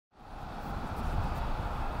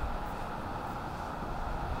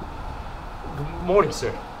Good morning,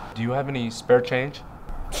 sir. Do you have any spare change?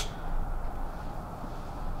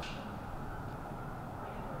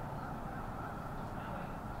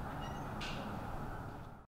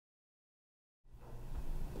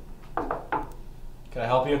 Can I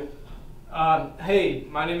help you? Hey,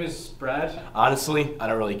 my name is Brad. Honestly, I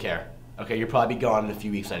don't really care. Okay, you'll probably be gone in a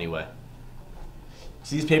few weeks anyway.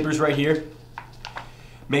 See these papers right here?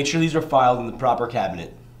 Make sure these are filed in the proper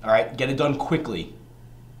cabinet. All right, get it done quickly,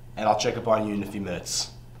 and I'll check up on you in a few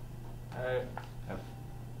minutes. Alright.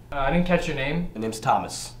 I didn't catch your name. My name's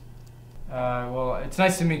Thomas. Well, it's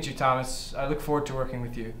nice to meet you, Thomas. I look forward to working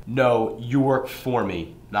with you. No, you work for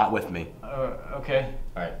me, not with me. Okay.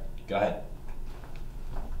 All right, go ahead.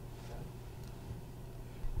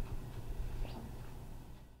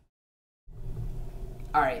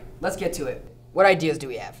 All right, let's get to it. What ideas do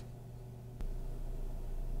we have?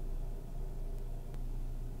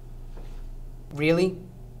 Really?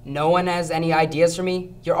 No one has any ideas for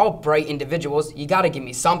me? You're all bright individuals. You gotta give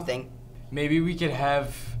me something. Maybe we could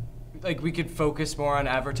have, we could focus more on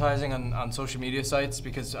advertising on social media sites,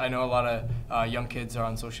 because I know a lot of young kids are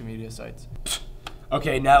on social media sites.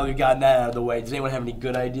 Okay, now that we've gotten that out of the way, does anyone have any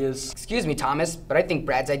good ideas? Excuse me, Thomas, but I think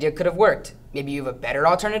Brad's idea could have worked. Maybe you have a better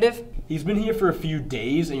alternative? He's been here for a few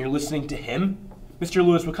days and you're listening to him? Mr.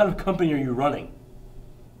 Lewis, what kind of company are you running?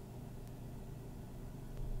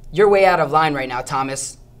 You're way out of line right now,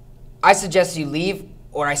 Thomas. I suggest you leave,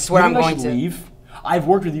 or I swear I'm going to leave? I've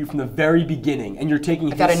worked with you from the very beginning, and you're taking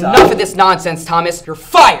his side. I've had enough of this nonsense, Thomas. You're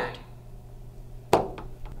fired!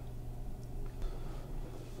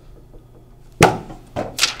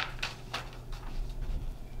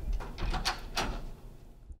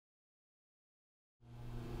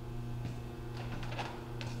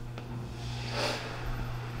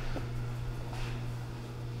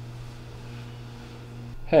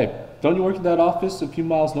 Hey, don't you work at that office a few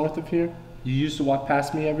miles north of here? You used to walk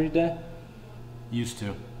past me every day? Used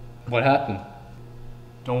to. What happened?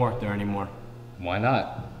 Don't work there anymore. Why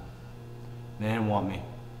not? They didn't want me.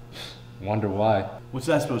 Wonder why. What's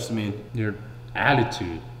that supposed to mean? Your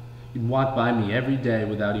attitude. You'd walk by me every day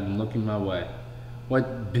without even looking my way.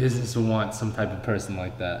 What business would want some type of person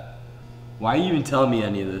like that? Why are you even telling me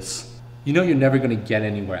any of this? You know you're never gonna get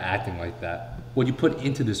anywhere acting like that. What you put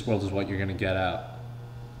into this world is what you're gonna get out.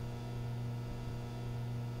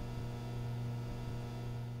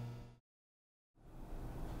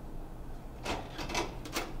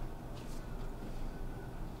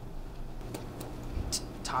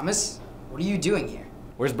 Thomas, what are you doing here?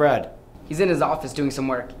 Where's Brad? He's in his office doing some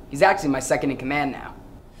work. He's actually my second in command now.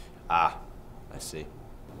 Ah, I see.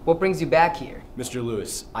 What brings you back here? Mr.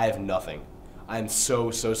 Lewis, I have nothing. I am so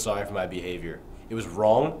sorry for my behavior. It was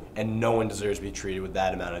wrong, and no one deserves to be treated with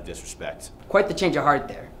that amount of disrespect. Quite the change of heart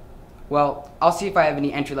there. Well, I'll see if I have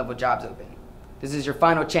any entry-level jobs open. This is your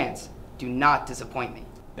final chance. Do not disappoint me.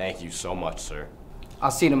 Thank you so much, sir. I'll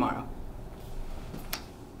see you tomorrow.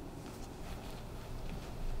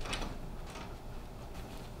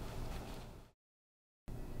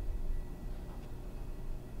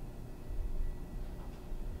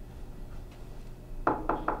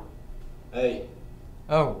 Hey.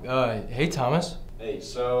 Oh, hey, Thomas. Hey,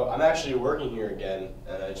 so I'm actually working here again,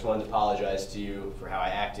 and I just wanted to apologize to you for how I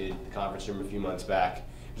acted in the conference room a few months back.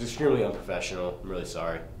 It was extremely unprofessional. I'm really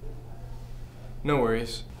sorry. No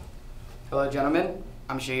worries. Hello, gentlemen.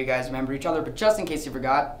 I'm sure you guys remember each other, but just in case you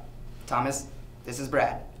forgot, Thomas, this is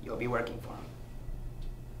Brad. You'll be working for him.